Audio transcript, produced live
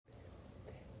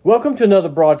Welcome to another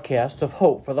broadcast of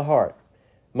Hope for the Heart.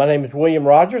 My name is William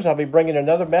Rogers. I'll be bringing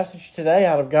another message today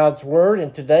out of God's Word,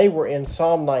 and today we're in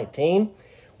Psalm 19.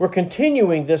 We're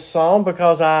continuing this psalm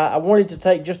because I wanted to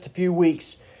take just a few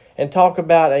weeks and talk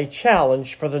about a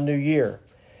challenge for the new year.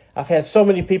 I've had so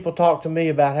many people talk to me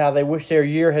about how they wish their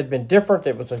year had been different.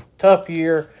 It was a tough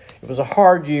year. It was a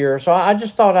hard year. So I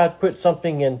just thought I'd put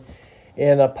something in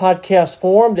a podcast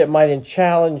form that might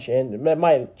challenge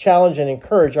and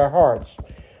encourage our hearts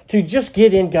to just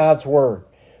get in God's Word.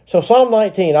 So Psalm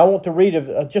 19, I want to read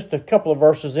just a couple of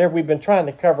verses there. We've been trying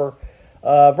to cover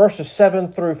verses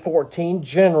 7 through 14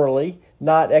 generally,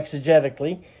 not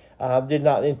exegetically. I did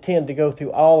not intend to go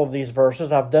through all of these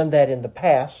verses. I've done that in the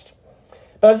past.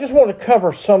 But I just want to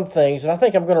cover some things, and I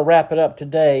think I'm going to wrap it up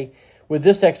today with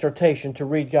this exhortation to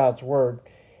read God's Word.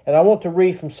 And I want to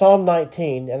read from Psalm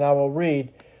 19, and I will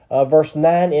read verse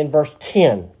 9 and verse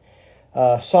 10.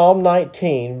 Psalm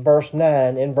 19, verse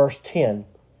 9 and verse 10.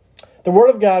 The Word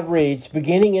of God reads,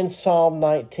 beginning in Psalm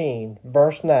 19,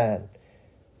 verse 9,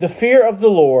 "The fear of the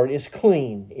Lord is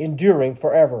clean, enduring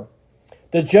forever.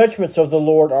 The judgments of the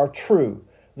Lord are true.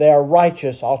 They are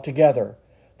righteous altogether.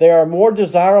 They are more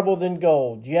desirable than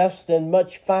gold, yes, than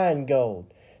much fine gold,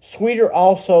 sweeter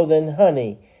also than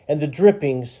honey and the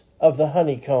drippings of the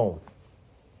honeycomb."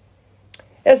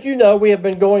 As you know, we have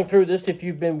been going through this. If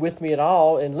you've been with me at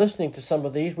all and listening to some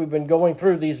of these, we've been going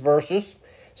through these verses,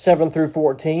 7 through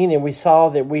 14, and we saw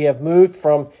that we have moved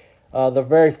from the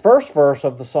very first verse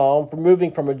of the psalm, from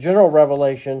moving from a general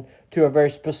revelation to a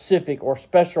very specific or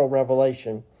special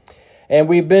revelation. And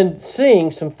we've been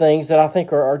seeing some things that I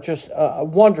think are just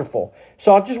wonderful.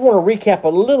 So I just want to recap a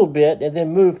little bit and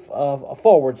then move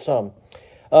forward some.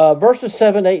 Verses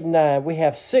 7, 8, and 9, we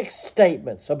have 6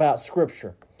 statements about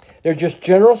Scripture. They're just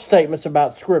general statements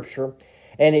about Scripture,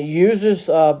 and it uses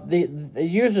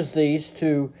these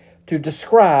to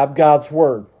describe God's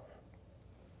Word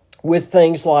with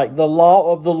things like the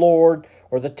law of the Lord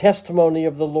or the testimony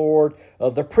of the Lord,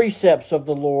 the precepts of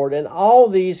the Lord, and all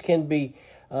these can be,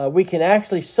 we can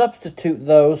actually substitute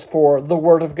those for the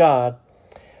Word of God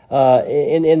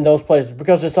in those places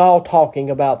because it's all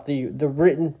talking about the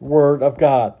written Word of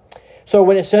God. So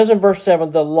when it says in verse 7,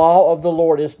 the law of the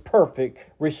Lord is perfect,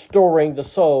 restoring the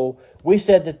soul, we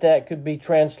said that could be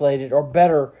translated or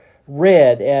better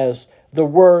read as the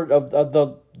word of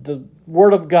the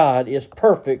Word of God is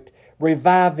perfect,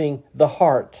 reviving the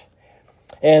heart.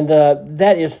 And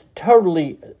that is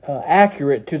totally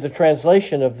accurate to the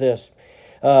translation of this.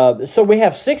 So we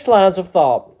have 6 lines of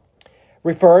thought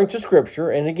referring to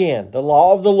Scripture. And again, the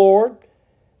law of the Lord,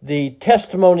 the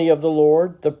testimony of the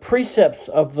Lord, the precepts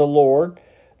of the Lord,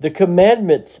 the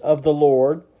commandments of the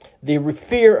Lord, the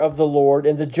fear of the Lord,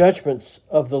 and the judgments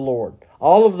of the Lord.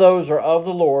 All of those are of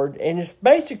the Lord, and it's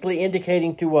basically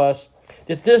indicating to us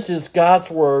that this is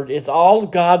God's Word. It's all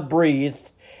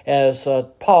God-breathed, as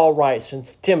Paul writes in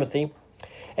Timothy.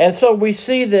 And so we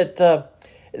see that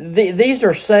these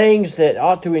are sayings that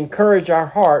ought to encourage our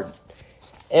heart.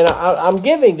 And I'm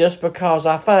giving this because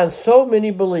I find so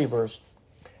many believers,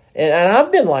 and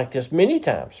I've been like this many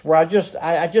times, where I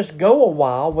just go a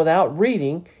while without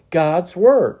reading God's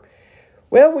Word.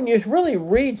 Well, when you really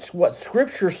read what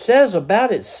Scripture says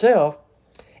about itself,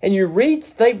 and you read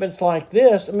statements like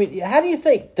this, I mean, how do you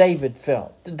think David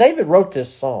felt? David wrote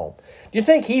this psalm. Do you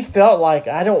think he felt like,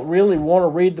 I don't really want to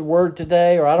read the Word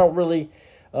today, or I don't really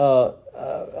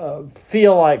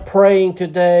feel like praying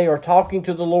today or talking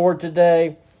to the Lord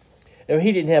today?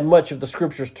 He didn't have much of the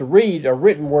Scriptures to read, a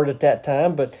written Word at that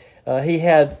time, but he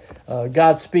had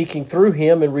God speaking through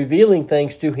him and revealing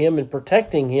things to him and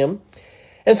protecting him.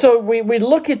 And so we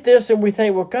look at this and we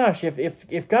think, well, gosh,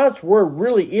 if God's Word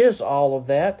really is all of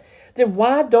that, then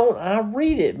why don't I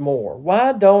read it more?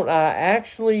 Why don't I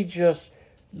actually just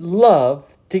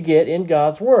love to get in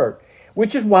God's Word?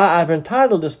 Which is why I've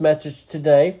entitled this message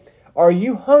today, Are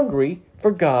You Hungry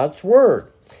for God's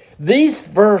Word? These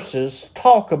verses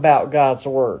talk about God's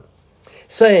Word,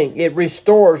 saying it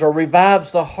restores or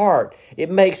revives the heart. It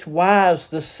makes wise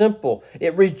the simple.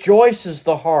 It rejoices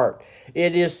the heart.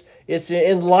 It's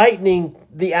enlightening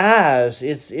the eyes.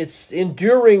 It's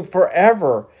enduring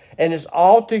forever. And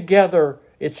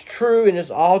it's true and it's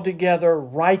altogether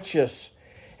righteous.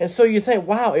 And so you think,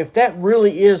 wow, if that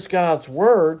really is God's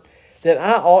Word, then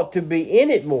I ought to be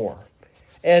in it more.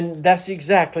 And that's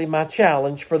exactly my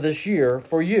challenge for this year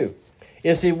for you,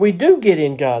 is that we do get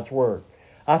in God's Word.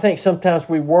 I think sometimes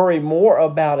we worry more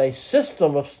about a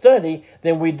system of study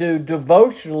than we do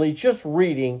devotionally just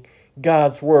reading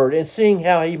God's Word and seeing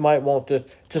how He might want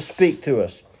to speak to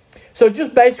us. So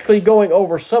just basically going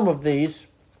over some of these,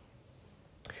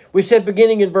 We said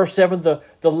beginning in verse 7, the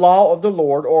law of the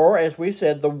Lord, or as we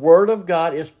said, the Word of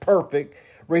God is perfect,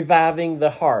 reviving the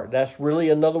heart. That's really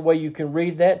another way you can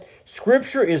read that.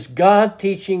 Scripture is God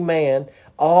teaching man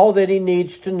all that he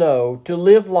needs to know to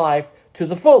live life to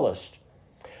the fullest.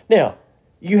 Now,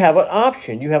 you have an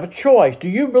option. You have a choice. Do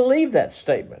you believe that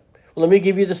statement? Well, let me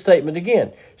give you the statement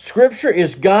again. Scripture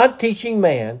is God teaching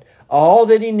man all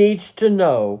that he needs to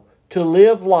know to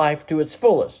live life to its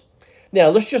fullest. Now,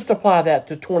 let's just apply that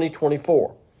to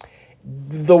 2024.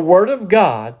 The Word of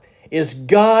God is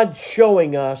God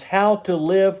showing us how to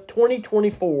live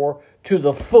 2024 to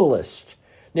the fullest.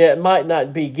 Now, it might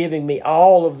not be giving me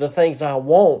all of the things I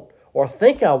want or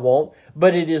think I want,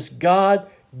 but it is God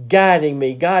guiding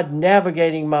me, God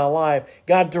navigating my life,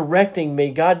 God directing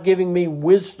me, God giving me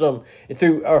wisdom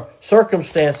through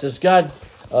circumstances, God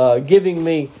giving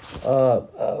me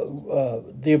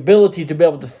the ability to be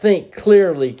able to think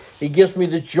clearly. He gives me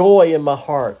the joy in my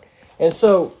heart. And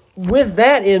so with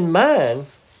that in mind,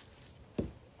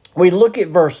 we look at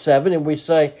verse 7 and we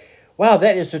say, wow,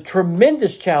 that is a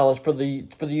tremendous challenge for the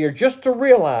year, just to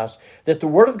realize that the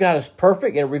Word of God is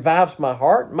perfect and it revives my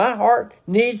heart. My heart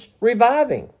needs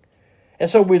reviving. And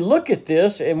so we look at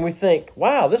this and we think,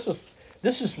 wow, this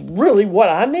is really what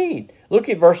I need. Look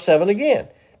at verse 7 again.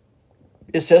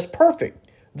 It says perfect.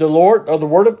 The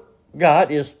Word of God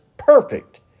is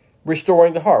perfect,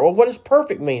 restoring the heart. Well, what does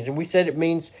perfect mean? And we said it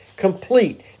means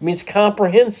complete. It means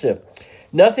comprehensive.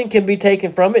 Nothing can be taken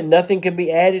from it. Nothing can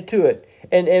be added to it.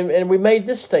 And we made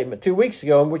this statement 2 weeks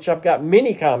ago, in which I've got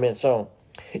many comments on.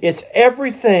 It's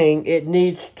everything it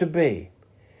needs to be.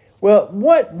 Well,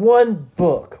 what one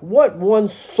book, what one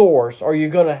source are you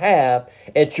going to have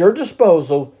at your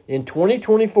disposal in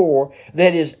 2024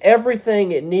 that is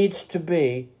everything it needs to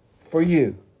be for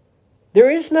you? There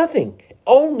is nothing.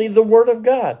 Only the Word of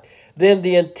God. Then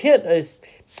the intent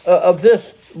of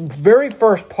this very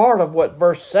first part of what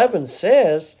verse 7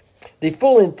 says, the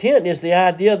full intent is the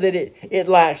idea that it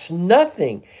lacks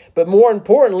nothing, but more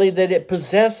importantly, that it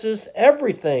possesses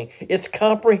everything. It's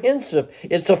comprehensive.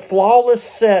 It's a flawless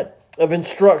set of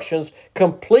instructions,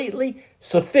 completely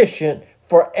sufficient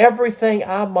for everything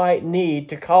I might need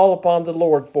to call upon the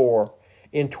Lord for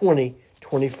in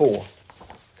 2024.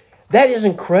 That is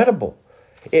incredible.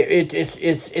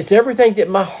 It's everything that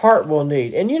my heart will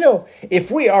need. And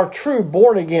if we are true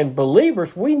born-again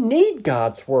believers, we need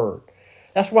God's Word.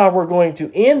 That's why we're going to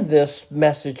end this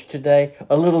message today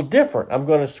a little different. I'm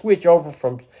going to switch over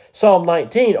from Psalm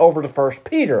 19 over to 1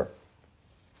 Peter.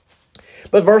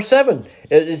 But verse 7,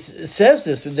 it says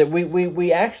this, that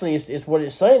we actually, is what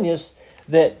it's saying is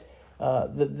that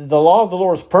the law of the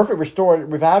Lord is perfect, restoring,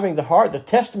 reviving the heart. The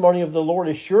testimony of the Lord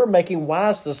is sure, making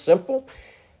wise the simple.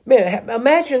 Man,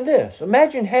 imagine this.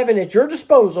 Imagine having at your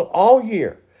disposal all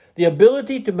year the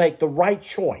ability to make the right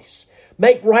choice.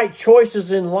 Make right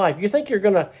choices in life. You think you're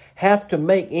going to have to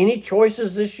make any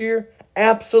choices this year?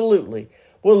 Absolutely.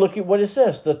 Well, look at what it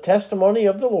says. The testimony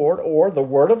of the Lord, or the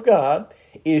Word of God,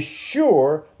 is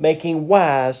sure, making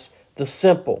wise the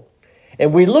simple.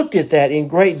 And we looked at that in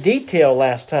great detail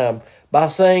last time by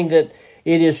saying that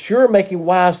it is sure, making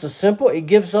wise the simple. It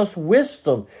gives us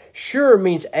wisdom. Sure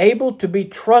means able to be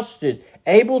trusted,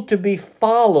 able to be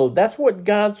followed. That's what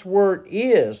God's Word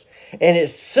is. And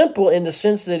it's simple in the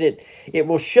sense that it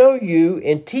will show you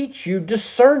and teach you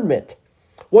discernment.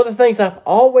 One of the things I've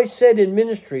always said in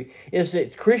ministry is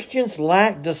that Christians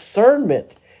lack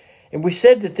discernment. And we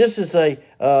said that this is a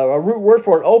root word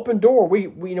for an open door.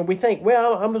 We think,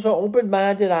 well, I'm so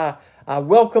open-minded, I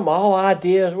welcome all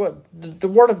ideas. Well, the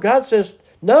Word of God says,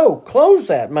 no, close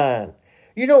that mind.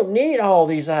 You don't need all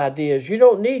these ideas. You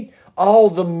don't need all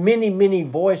the many, many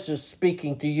voices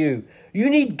speaking to you. You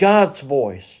need God's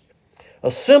voice. A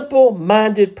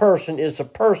simple-minded person is a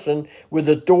person with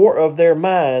the door of their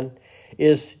mind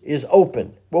is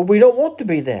open. Well, we don't want to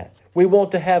be that. We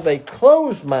want to have a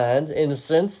closed mind in the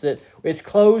sense that it's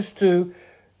closed to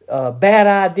bad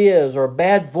ideas or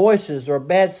bad voices or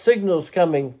bad signals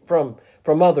coming from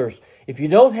others. If you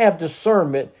don't have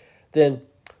discernment, then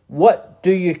what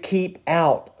do you keep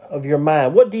out of your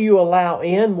mind? What do you allow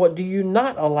in? What do you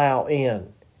not allow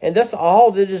in? And that's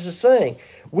all that this is saying.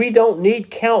 We don't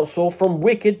need counsel from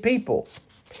wicked people.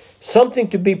 Something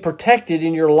to be protected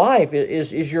in your life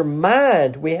is your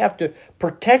mind. We have to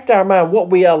protect our mind. What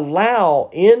we allow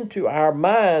into our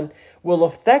mind will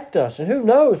affect us. And who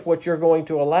knows what you're going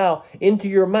to allow into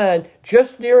your mind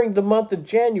just during the month of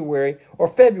January or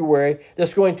February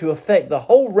that's going to affect the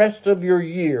whole rest of your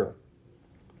year.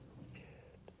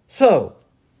 So,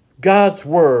 God's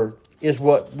Word is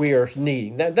what we are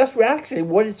needing. That's actually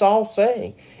what it's all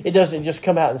saying. It doesn't just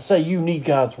come out and say you need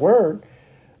God's Word.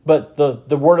 But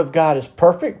the Word of God is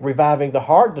perfect, reviving the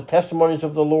heart. The testimonies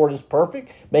of the Lord is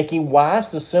perfect, making wise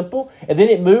the simple. And then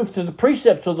it moves to the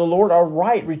precepts of the Lord are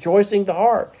right, rejoicing the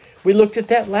heart. We looked at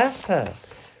that last time.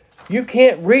 You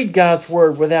can't read God's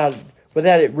Word without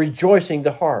it rejoicing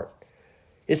the heart.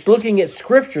 It's looking at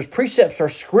Scriptures. Precepts are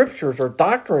Scriptures or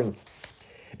doctrine.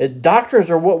 Doctrines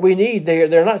are what we need.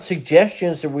 They're not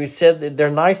suggestions that we said that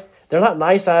they're nice. They're not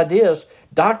nice ideas.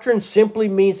 Doctrine simply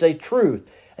means a truth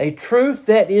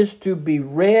that is to be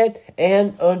read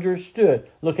and understood.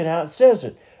 Look at how it says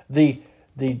it. The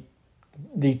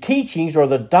teachings or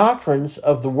the doctrines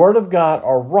of the Word of God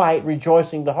are right,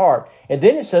 rejoicing the heart. And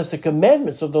then it says the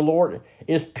commandment of the Lord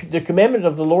is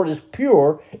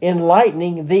pure,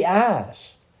 enlightening the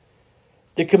eyes.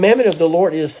 The commandment of the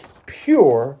Lord is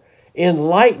pure,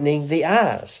 enlightening the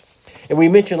eyes. And we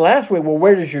mentioned last week, well,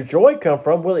 where does your joy come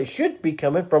from? Well, it should be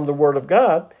coming from the Word of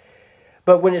God.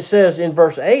 But when it says in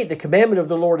verse 8, the commandment of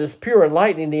the Lord is pure,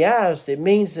 enlightening the eyes, it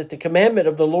means that the commandment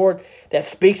of the Lord that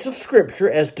speaks of Scripture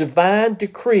as divine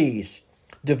decrees,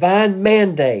 divine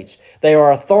mandates. They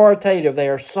are authoritative, they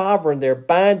are sovereign, they're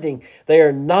binding, they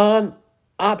are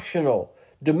non-optional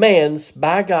demands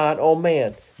by God on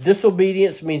man.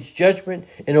 Disobedience means judgment,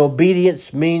 and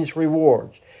obedience means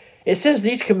rewards. It says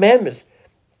these commandments,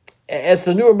 as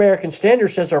the New American Standard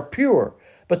says, are pure.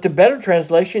 But the better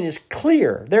translation is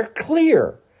clear. They're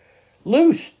clear,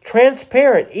 loose,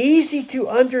 transparent, easy to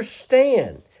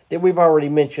understand. That we've already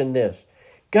mentioned this.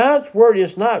 God's Word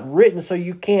is not written so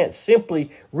you can't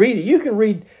simply read it. You can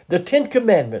read the 10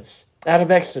 Commandments out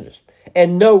of Exodus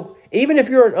and know, even if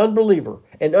you're an unbeliever,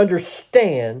 and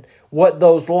understand what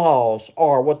those laws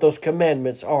are, what those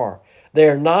commandments are.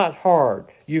 They're not hard.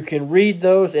 You can read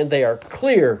those and they are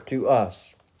clear to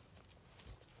us.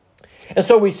 And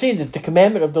so we see that the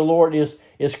commandment of the Lord is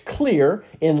clear,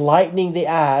 enlightening the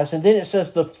eyes. And then it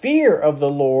says the fear of the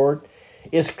Lord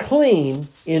is clean,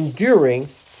 enduring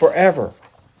forever.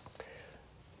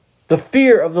 The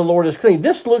fear of the Lord is clean.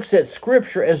 This looks at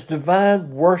Scripture as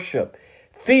divine worship.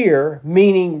 Fear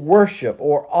meaning worship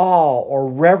or awe or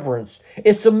reverence.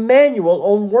 It's a manual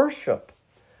on worship.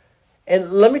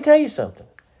 And let me tell you something.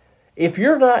 If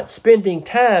you're not spending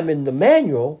time in the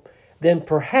manual, then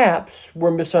perhaps we're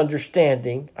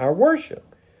misunderstanding our worship.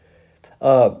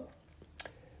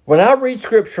 When I read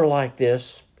Scripture like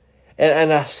this,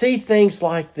 and I see things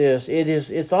like this,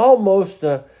 it almost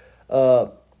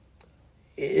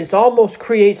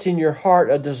creates in your heart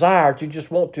a desire to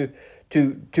just want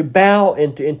to bow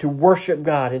and to worship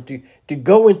God and to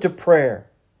go into prayer.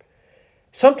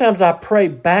 Sometimes I pray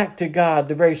back to God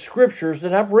the very Scriptures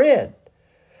that I've read.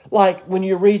 Like when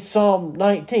you read Psalm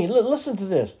 19, listen to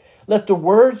this. Let the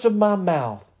words of my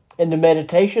mouth and the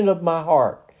meditation of my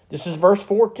heart, this is verse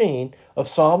 14 of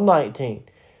Psalm 19.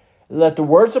 Let the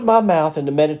words of my mouth and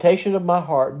the meditation of my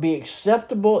heart be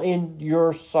acceptable in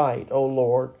your sight, O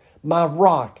Lord, my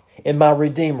rock and my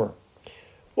redeemer.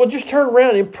 Well, just turn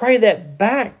around and pray that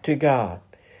back to God.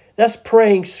 That's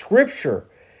praying Scripture.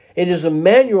 It is a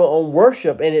manual on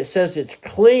worship, and it says it's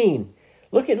clean.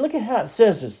 Look at how it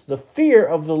says this. The fear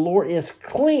of the Lord is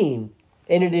clean,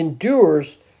 and it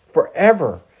endures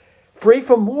forever. Free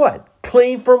from what?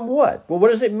 Clean from what? Well,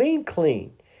 what does it mean,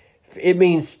 clean? It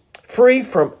means free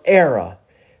from error,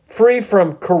 free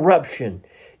from corruption.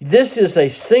 This is a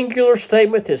singular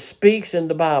statement that speaks in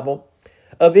the Bible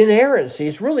of inerrancy.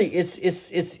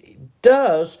 It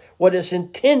does what it's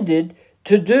intended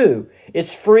to do.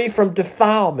 It's free from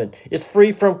defilement. It's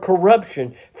free from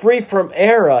corruption, free from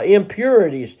error,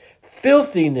 impurities,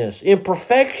 filthiness,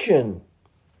 imperfection.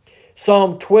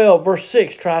 Psalm 12, verse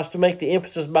 6 tries to make the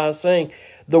emphasis by saying,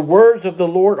 the words of the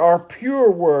Lord are pure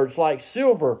words like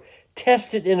silver,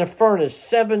 tested in a furnace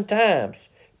 7 times.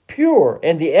 Pure,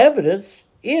 and the evidence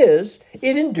is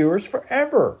it endures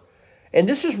forever. And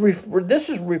this is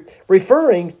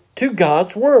referring to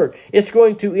God's Word. It's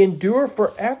going to endure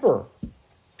forever.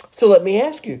 So let me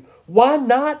ask you, why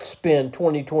not spend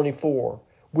 2024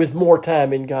 with more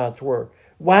time in God's Word?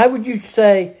 Why would you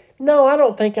say, no, I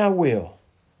don't think I will?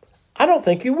 I don't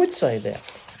think you would say that.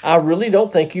 I really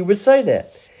don't think you would say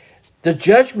that. The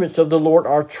judgments of the Lord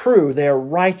are true. They are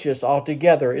righteous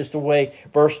altogether, is the way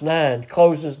verse 9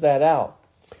 closes that out.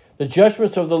 The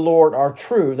judgments of the Lord are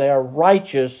true. They are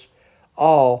righteous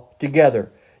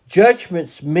altogether.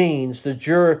 Judgments means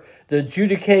the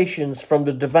adjudications from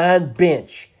the divine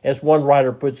bench, as one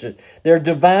writer puts it. They're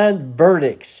divine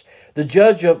verdicts. The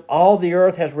judge of all the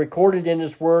earth has recorded in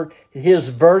his word his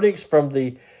verdicts from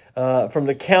the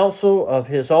council of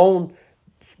his own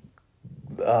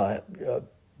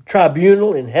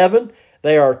tribunal in heaven.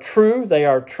 They are true. They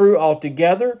are true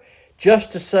altogether.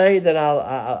 Just to say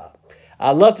that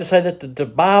I love to say that the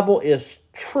Bible is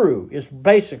true, is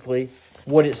basically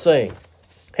what it's saying.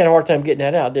 Had a hard time getting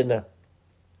that out, didn't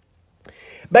I?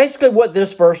 Basically what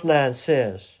this verse 9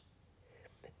 says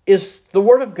is the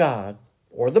Word of God,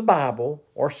 or the Bible,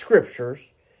 or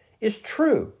Scriptures, is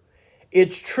true.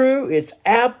 It's true. It's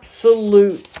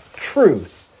absolute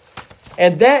truth.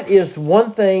 And that is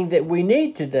one thing that we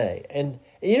need today. And,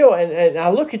 and I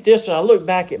look at this and I look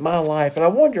back at my life and I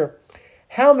wonder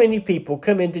how many people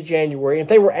come into January and if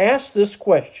they were asked this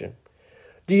question,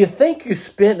 do you think you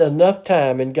spent enough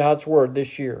time in God's Word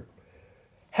this year?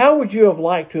 How would you have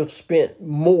liked to have spent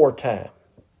more time?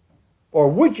 Or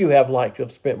would you have liked to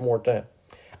have spent more time?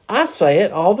 I say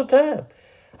it all the time.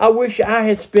 I wish I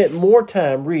had spent more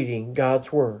time reading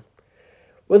God's Word.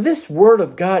 Well, this Word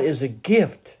of God is a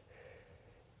gift.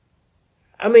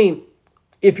 I mean,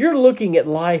 if you're looking at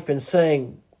life and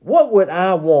saying, what would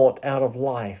I want out of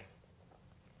life?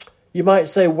 You might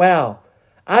say, wow,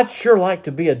 I'd sure like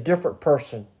to be a different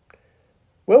person.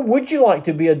 Well, would you like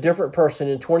to be a different person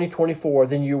in 2024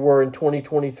 than you were in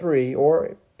 2023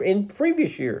 or in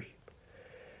previous years?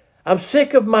 I'm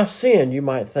sick of my sin, you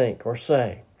might think or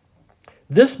say.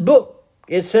 This book,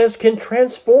 it says, can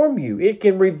transform you. It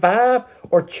can revive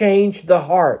or change the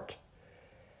heart.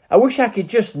 I wish I could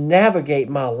just navigate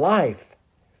my life.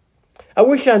 I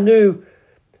wish I knew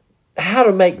how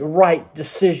to make right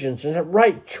decisions and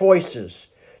right choices.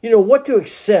 What to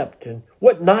accept and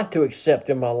what not to accept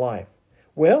in my life.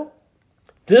 Well,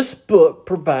 this book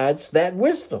provides that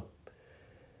wisdom.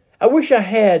 I wish I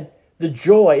had the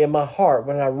joy in my heart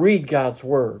when I read God's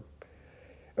Word.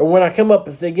 Or when I come up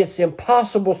against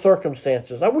impossible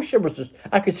circumstances. I wish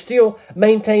I could still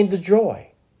maintain the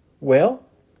joy. Well,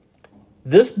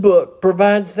 this book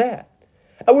provides that.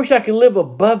 I wish I could live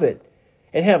above it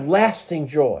and have lasting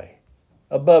joy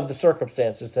above the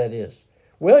circumstances, that is.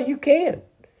 Well, you can.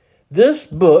 This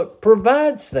book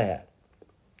provides that.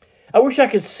 I wish I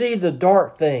could see the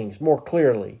dark things more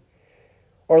clearly,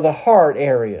 or the hard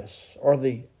areas, or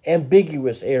the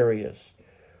ambiguous areas,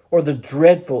 or the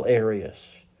dreadful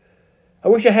areas. I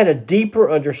wish I had a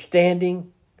deeper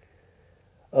understanding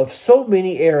of so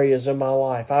many areas in my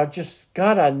life.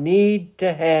 God, I need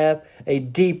to have a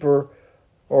deeper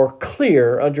or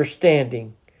clear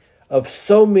understanding of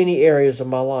so many areas of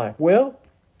my life. Well,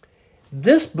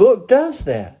 this book does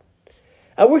that.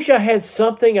 I wish I had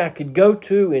something I could go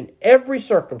to in every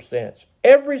circumstance,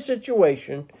 every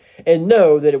situation, and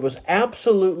know that it was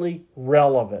absolutely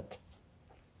relevant.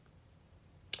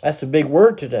 That's a big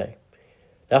word today.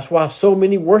 That's why so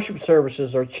many worship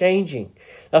services are changing.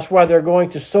 That's why they're going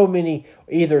to so many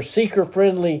either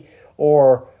seeker-friendly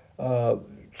or I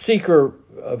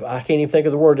can't even think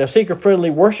of the word now, seeker-friendly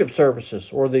worship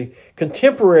services or the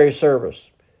contemporary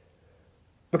service.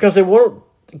 Because they want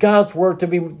God's Word to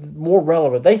be more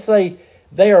relevant. They say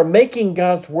they are making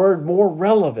God's Word more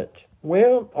relevant.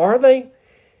 Well, are they?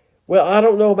 Well, I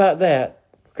don't know about that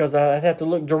because I'd have to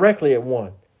look directly at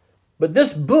one. But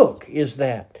this book is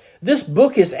that. This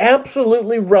book is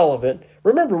absolutely relevant.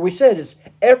 Remember, we said it's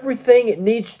everything it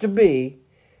needs to be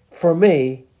for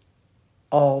me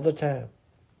all the time.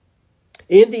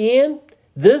 In the end,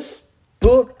 this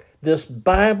book, this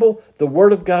Bible, the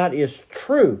Word of God is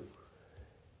true.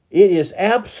 It is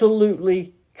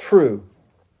absolutely true.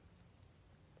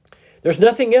 There's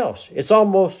nothing else. It's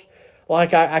almost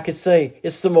like I could say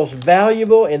it's the most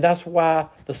valuable, and that's why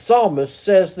the psalmist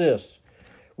says this.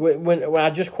 When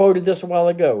I just quoted this a while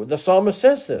ago, the psalmist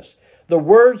says this. The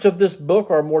words of this book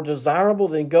are more desirable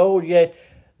than gold, yea,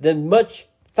 than much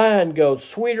fine gold,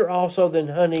 sweeter also than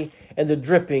honey and the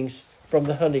drippings from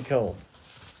the honeycomb.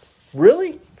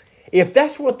 Really? If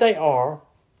that's what they are,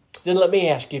 then let me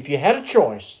ask you, if you had a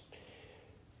choice,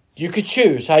 you could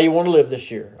choose how you want to live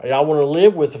this year. I want to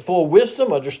live with the full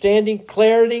wisdom, understanding,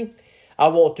 clarity. I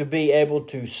want to be able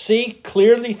to see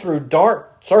clearly through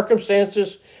dark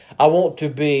circumstances. I want to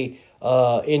be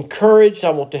encouraged.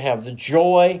 I want to have the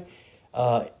joy.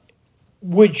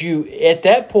 Would you, at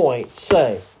that point,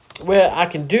 say, well, I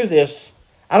can do this.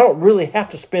 I don't really have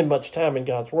to spend much time in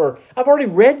God's Word. I've already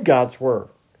read God's Word.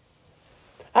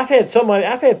 I've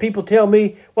had people tell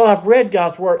me, well, I've read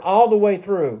God's Word all the way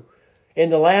through in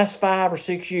the last 5 or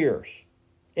 6 years,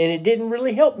 and it didn't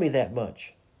really help me that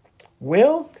much.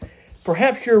 Well,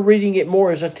 perhaps you're reading it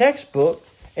more as a textbook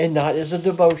and not as a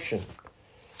devotion.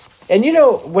 And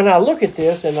when I look at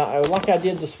this, and like I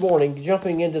did this morning,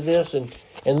 jumping into this and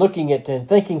looking at and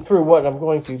thinking through what I'm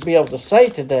going to be able to say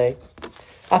today,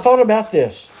 I thought about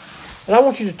this. And I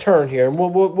want you to turn here, and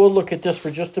we'll look at this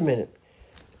for just a minute.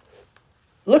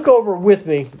 Look over with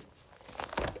me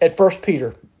at 1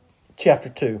 Peter chapter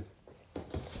 2.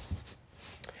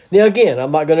 Now again,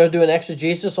 I'm not going to do an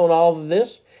exegesis on all of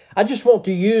this. I just want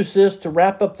to use this to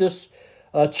wrap up this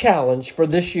challenge for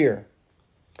this year.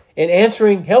 And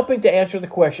helping to answer the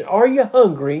question, are you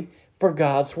hungry for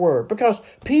God's Word? Because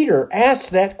Peter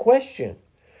asked that question.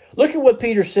 Look at what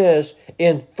Peter says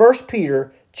in 1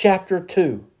 Peter chapter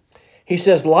 2. He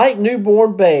says, like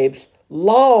newborn babes,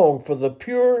 long for the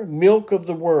pure milk of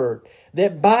the Word,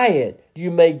 that by it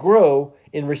you may grow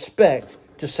in respect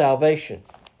to salvation.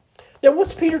 Now,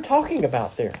 what's Peter talking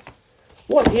about there?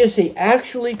 What is he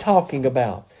actually talking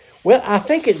about? Well, I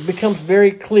think it becomes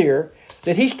very clear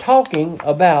that he's talking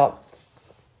about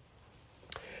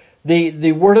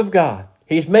the Word of God.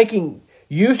 He's making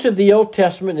use of the Old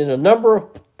Testament in a number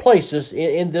of places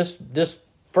in this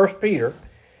 1 Peter.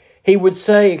 He would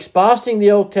say, expositing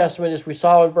the Old Testament, as we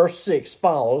saw in verse 6,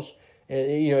 follows.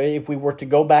 If we were to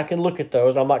go back and look at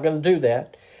those, I'm not going to do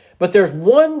that. But there's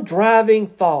one driving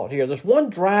thought here. There's one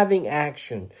driving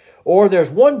action. Or there's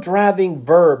one driving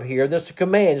verb here that's a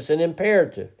command. It's an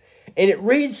imperative. And it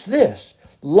reads this: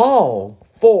 long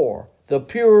for the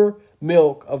pure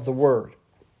milk of the Word.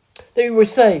 Now you would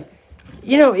say,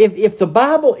 if the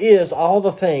Bible is all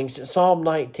the things that Psalm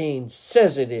 19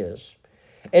 says it is,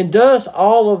 and does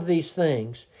all of these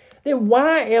things, then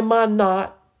why am I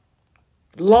not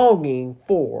longing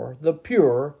for the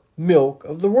pure milk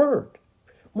of the Word?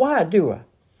 Why do I?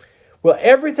 Well,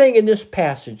 everything in this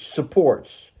passage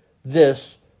supports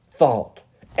this thought.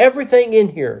 Everything in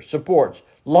here supports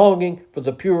longing for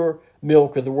the pure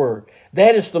milk of the Word.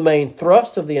 That is the main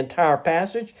thrust of the entire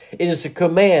passage. It is a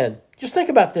command. Just think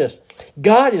about this.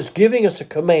 God is giving us a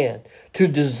command to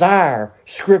desire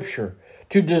Scripture,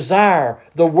 to desire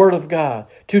the Word of God,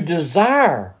 to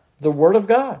desire the Word of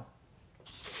God.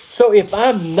 So if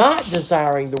I'm not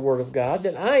desiring the Word of God,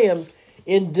 then I am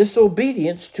in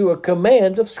disobedience to a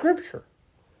command of Scripture.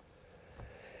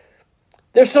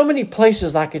 There's so many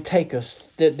places I could take us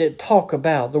that talk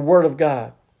about the Word of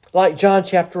God. Like John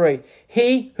chapter 8,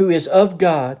 he who is of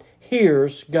God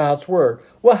hears God's Word.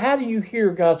 Well, how do you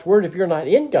hear God's Word if you're not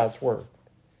in God's Word?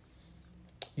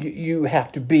 You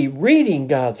have to be reading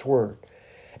God's Word.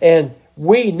 And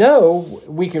we know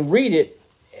we can read it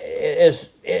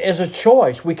as a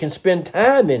choice. We can spend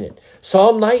time in it.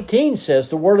 Psalm 19 says,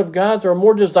 the Word of God are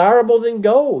more desirable than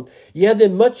gold, yea,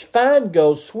 than much fine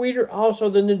gold, sweeter also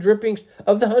than the drippings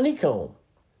of the honeycomb.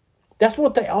 That's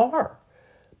what they are.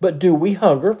 But do we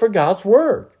hunger for God's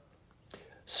Word?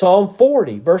 Psalm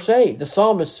 40, verse 8, the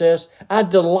psalmist says, I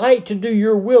delight to do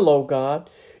your will, O God.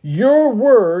 Your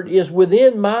Word is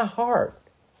within my heart.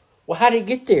 Well, how did it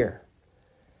get there?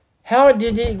 How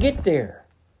did it get there?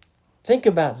 Think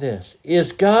about this.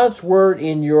 Is God's Word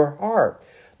in your heart?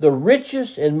 The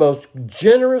richest and most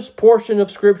generous portion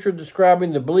of Scripture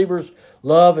describing the believer's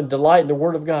love and delight in the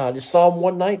Word of God is Psalm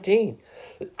 119.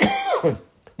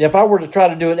 Now, if I were to try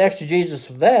to do an exegesis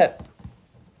of that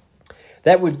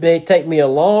would take me a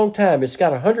long time. It's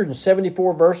got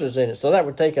 174 verses in it, so that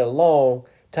would take a long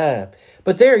time.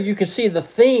 But there you can see the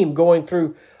theme going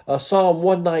through Psalm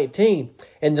 119,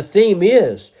 and the theme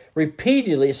is,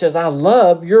 repeatedly, it says, I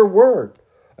love your Word.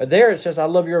 There it says, I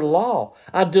love your law.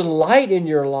 I delight in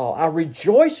your law. I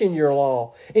rejoice in your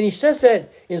law. And he says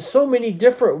that in so many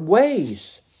different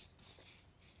ways.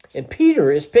 And Peter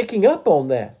is picking up on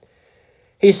that.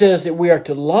 He says that we are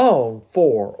to long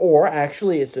for, or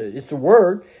actually it's a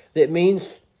word that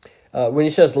means, when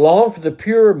he says long for the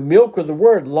pure milk of the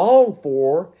Word, long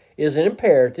for is an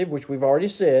imperative, which we've already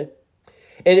said.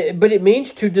 But it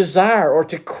means to desire or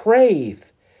to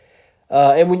crave.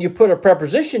 And when you put a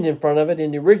preposition in front of it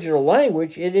in the original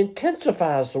language, it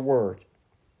intensifies the word.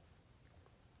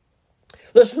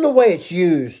 Listen to the way it's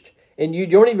used, and you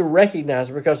don't even recognize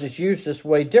it because it's used this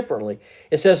way differently.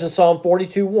 It says in Psalm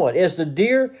 42:1, as the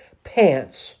deer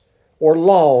pants or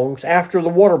longs after the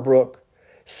water brook,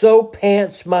 so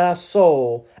pants my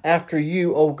soul after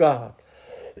you, O God.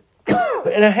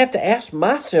 And I have to ask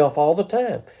myself all the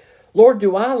time, Lord,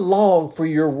 do I long for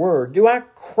your Word? Do I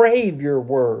crave your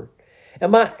Word?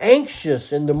 Am I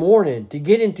anxious in the morning to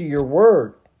get into your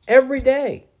Word every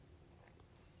day?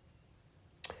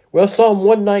 Well, Psalm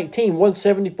 119,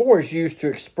 174 is used to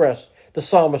express the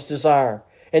psalmist's desire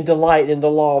and delight in the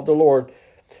law of the Lord.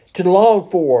 To long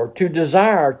for, to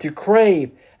desire, to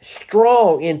crave,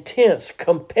 strong, intense,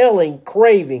 compelling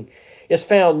craving is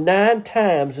found 9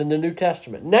 times in the New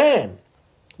Testament. 9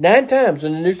 times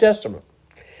in the New Testament.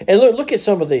 And look at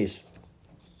some of these.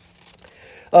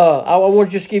 I want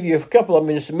to just give you a couple of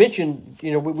minutes to mention,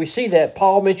 we see that.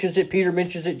 Paul mentions it, Peter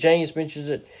mentions it, James mentions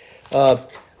it.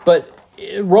 But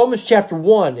Romans chapter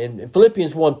 1 and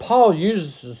Philippians 1, Paul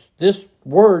uses this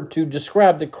word to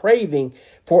describe the craving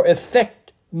for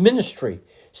ministry.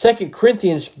 2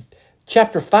 Corinthians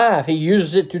chapter 5, he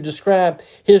uses it to describe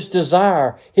his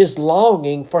desire, his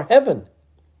longing for heaven.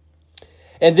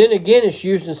 And then again, it's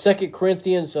used in 2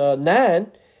 Corinthians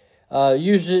 9,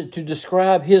 uses it to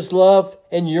describe his love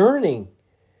and yearning.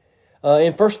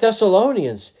 In 1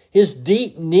 Thessalonians, his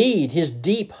deep need, his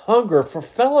deep hunger for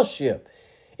fellowship.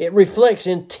 It reflects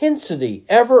intensity,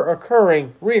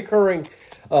 reoccurring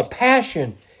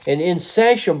passion, and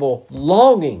insatiable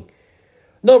longing.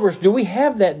 In other words, do we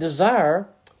have that desire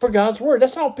for God's Word?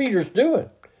 That's all Peter's doing.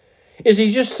 Is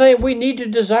he just saying we need to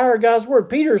desire God's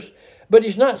Word? But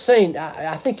he's not saying,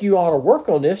 I think you ought to work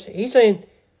on this. He's saying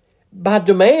by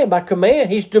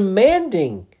command, he's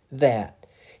demanding that.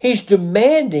 He's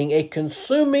demanding a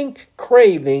consuming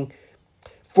craving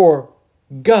for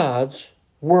God's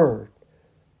Word.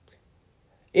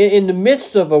 In the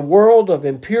midst of a world of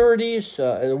impurities,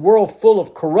 a world full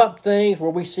of corrupt things,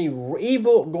 where we see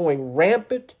evil going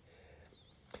rampant,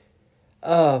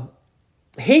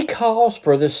 he calls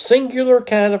for this singular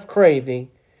kind of craving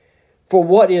for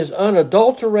what is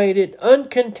unadulterated,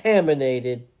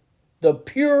 uncontaminated, the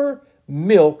pure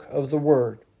milk of the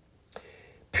Word.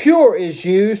 Pure is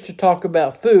used to talk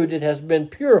about food that has been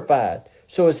purified,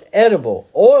 so it's edible.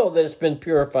 Oil that has been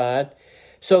purified,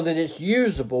 so that it's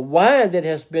usable. Wine that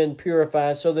has been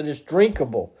purified, so that it's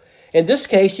drinkable. In this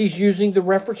case, he's using the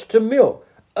reference to milk.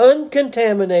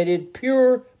 Uncontaminated,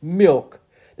 pure milk.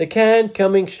 The kind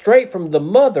coming straight from the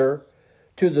mother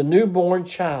to the newborn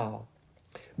child.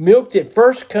 Milk that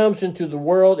first comes into the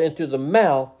world, into the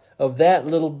mouth of that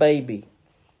little baby.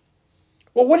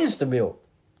 Well, what is the milk?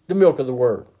 The milk of the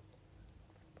Word.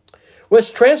 Well, it's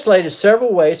translated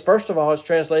several ways. First of all, it's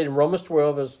translated in Romans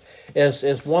 12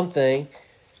 as one thing.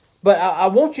 But I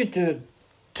want you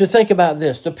to think about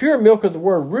this. The pure milk of the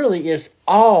Word really is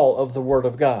all of the Word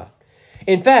of God.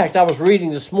 In fact, I was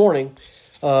reading this morning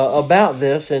about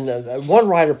this, and one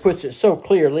writer puts it so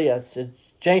clearly.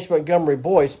 James Montgomery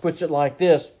Boyce puts it like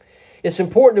this. It's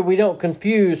important that we don't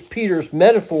confuse Peter's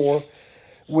metaphor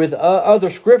with other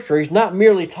scripture. He's not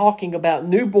merely talking about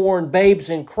newborn babes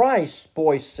in Christ,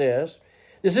 Boyce says.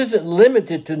 This isn't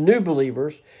limited to new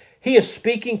believers. He is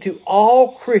speaking to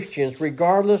all Christians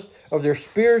regardless of their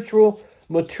spiritual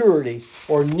maturity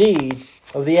or needs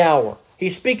of the hour.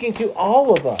 He's speaking to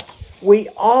all of us. We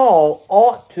all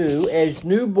ought to, as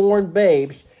newborn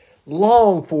babes,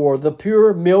 long for the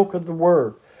pure milk of the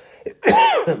Word.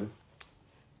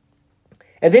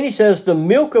 And then he says the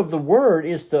milk of the Word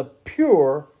is the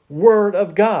pure Word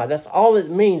of God. That's all it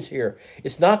means here.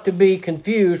 It's not to be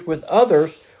confused with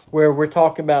others where we're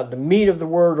talking about the meat of the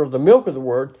Word or the milk of the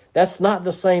Word. That's not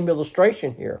the same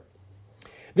illustration here.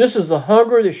 This is the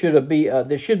hunger that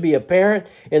should be apparent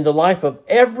in the life of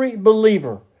every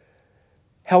believer.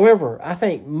 However, I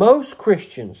think most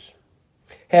Christians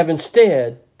have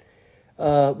instead,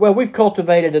 we've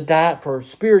cultivated a diet for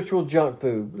spiritual junk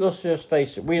food. Let's just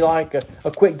face it. We like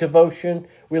a quick devotion.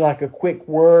 We like a quick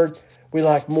word. We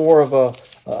like more of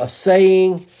a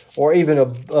saying or even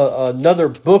another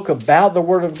book about the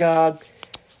Word of God.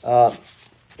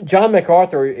 John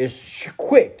MacArthur is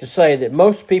quick to say that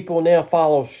most people now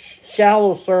follow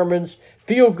shallow sermons,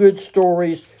 feel-good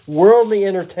stories, worldly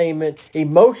entertainment,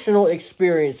 emotional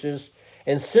experiences,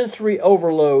 and sensory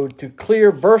overload to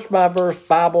clear verse-by-verse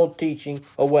Bible teaching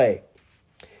away.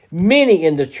 Many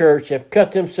in the church have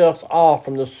cut themselves off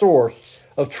from the source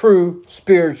of true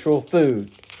spiritual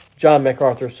food, John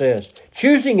MacArthur says,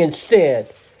 choosing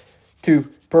instead to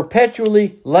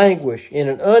perpetually languish in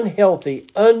an unhealthy,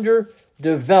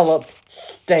 underdeveloped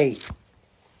state.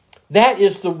 That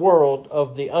is the world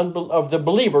of the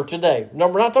believer today. No,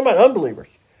 we're not talking about unbelievers.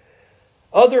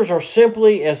 Others are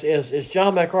simply, as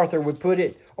John MacArthur would put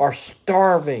it, are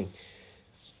starving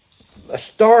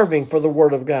for the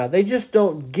Word of God. They just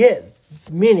don't get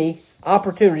many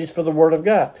opportunities for the Word of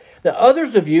God. Now,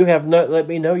 others of you have let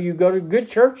me know you go to good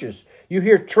churches. You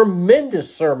hear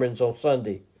tremendous sermons on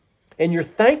Sunday, and you're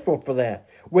thankful for that.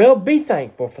 Well, be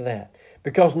thankful for that,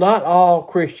 because not all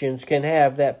Christians can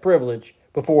have that privilege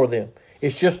before them.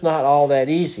 It's just not all that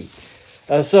easy.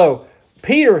 So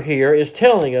Peter here is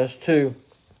telling us to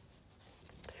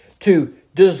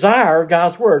desire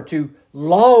God's Word, to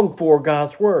long for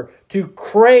God's Word, to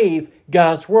crave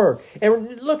God's Word.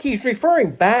 And look, he's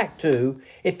referring back to,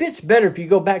 it fits better if you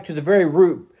go back to the very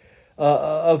root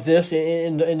of this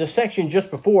in the section just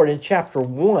before it in chapter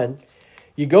 1.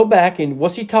 You go back and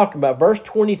what's he talking about? Verse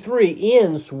 23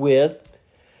 ends with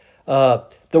the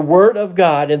Word of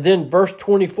God. And then verse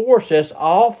 24 says,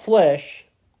 all flesh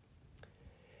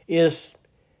is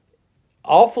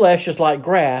like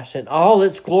grass, and all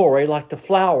its glory like the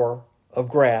flower of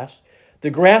grass. The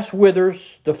grass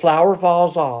withers, the flower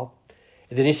falls off.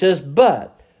 And then he says,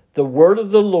 but the word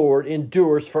of the Lord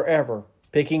endures forever.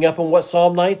 Picking up on what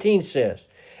Psalm 19 says.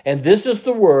 And this is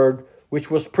the word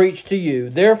which was preached to you.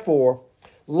 Therefore,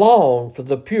 long for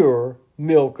the pure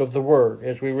milk of the word,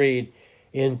 as we read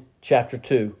in chapter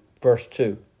 2, verse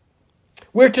 2.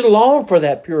 We're to long for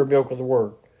that pure milk of the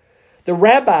word. The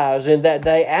rabbis in that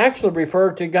day actually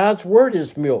referred to God's word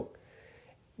as milk.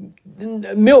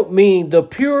 Milk meaning the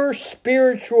pure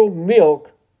spiritual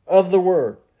milk of the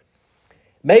word.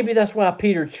 Maybe that's why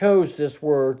Peter chose this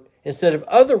word instead of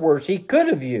other words he could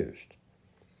have used.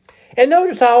 And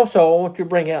notice I want to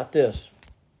bring out this.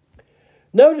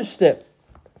 Notice that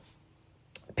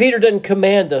Peter doesn't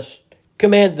command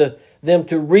them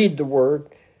to read the word.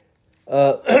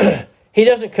 He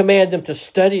doesn't command them to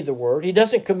study the word. He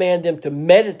doesn't command them to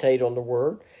meditate on the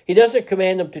word. He doesn't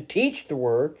command them to teach the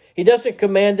word. He doesn't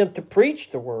command them to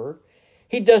preach the word.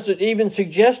 He doesn't even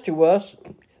suggest to us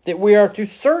that we are to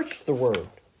search the word.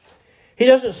 He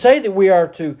doesn't say that we are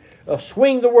to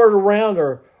swing the word around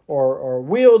or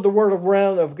wield the word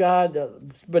around of God,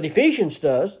 but Ephesians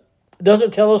does. It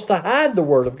doesn't tell us to hide the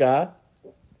word of God.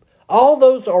 All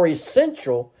those are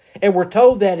essential, and we're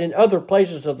told that in other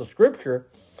places of the Scripture.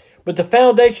 But the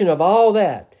foundation of all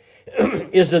that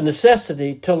is the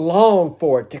necessity to long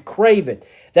for it, to crave it.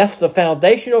 That's the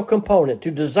foundational component,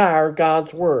 to desire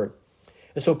God's word.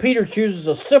 And so Peter chooses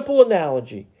a simple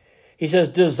analogy. He says,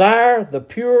 desire the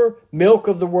pure milk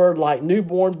of the word like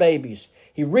newborn babies.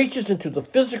 He reaches into the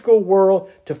physical world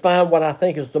to find what I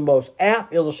think is the most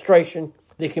apt illustration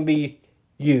that can be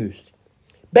used.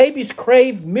 Babies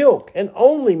crave milk and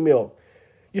only milk.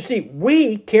 You see,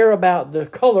 we care about the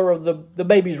color of the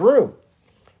baby's room.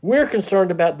 We're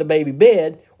concerned about the baby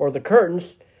bed or the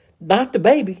curtains, not the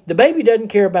baby. The baby doesn't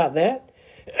care about that.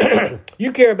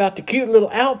 You care about the cute little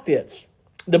outfits.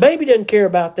 The baby doesn't care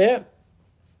about that.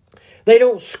 They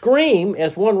don't scream,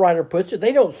 as one writer puts it,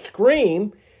 they don't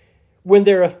scream when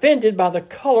they're offended by the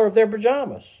color of their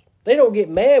pajamas. They don't get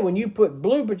mad when you put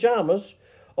blue pajamas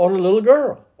on a little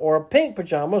girl or pink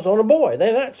pajamas on a boy.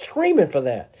 They're not screaming for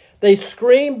that. They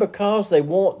scream because they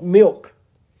want milk.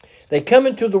 They come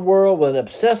into the world with an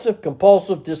obsessive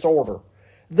compulsive disorder.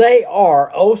 They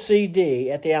are OCD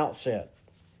at the outset.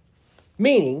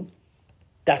 Meaning,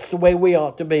 that's the way we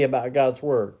ought to be about God's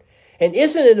word. And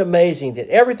isn't it amazing that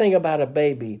everything about a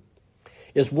baby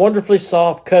is wonderfully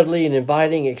soft, cuddly, and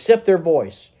inviting except their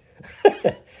voice,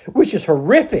 which is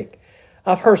horrific.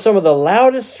 I've heard some of the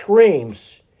loudest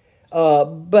screams,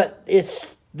 but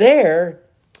it's there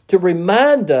to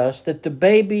remind us that the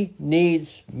baby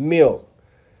needs milk.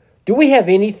 Do we have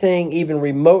anything even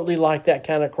remotely like that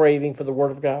kind of craving for the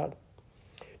Word of God?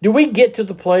 Do we get to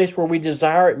the place where we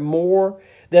desire it more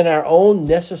than our own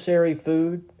necessary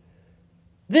food?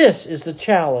 This is the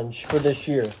challenge for this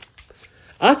year.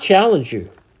 I challenge you.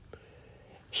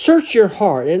 Search your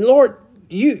heart. And Lord,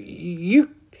 you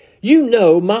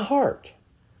know my heart.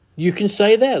 You can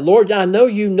say that. Lord, I know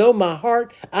you know my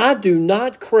heart. I do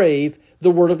not crave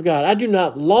the Word of God. I do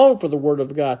not long for the Word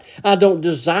of God. I don't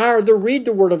desire to read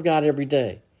the Word of God every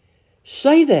day.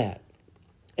 Say that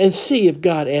and see if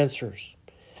God answers.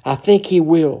 I think He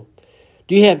will.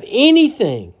 Do you have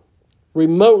anything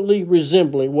remotely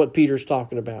resembling what Peter's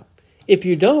talking about? If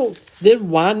you don't, then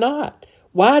why not?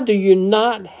 Why do you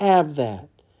not have that?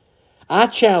 I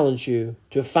challenge you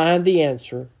to find the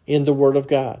answer in the Word of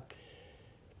God.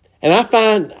 And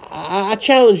I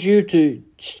challenge you to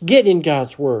get in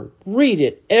God's Word. Read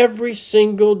it every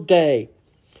single day.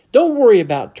 Don't worry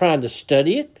about trying to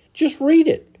study it. Just read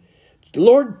it.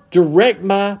 Lord, direct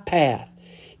my path.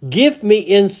 Give me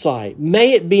insight.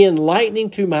 May it be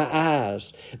enlightening to my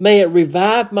eyes. May it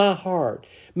revive my heart.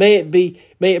 May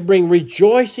it bring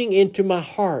rejoicing into my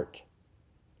heart.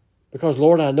 Because,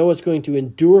 Lord, I know it's going to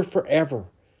endure forever.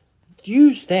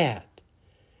 Use that.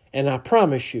 And I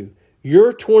promise you,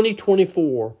 your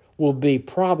 2024 will be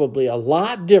probably a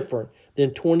lot different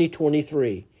than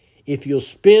 2023 if you'll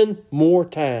spend more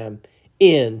time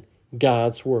in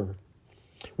God's Word.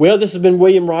 Well, this has been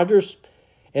William Rogers.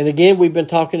 And again, we've been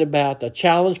talking about the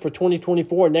challenge for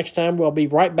 2024. Next time, we'll be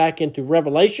right back into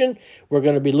Revelation. We're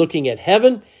going to be looking at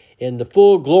heaven and the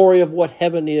full glory of what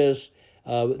heaven is.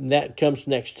 And that comes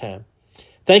next time.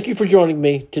 Thank you for joining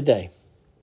me today.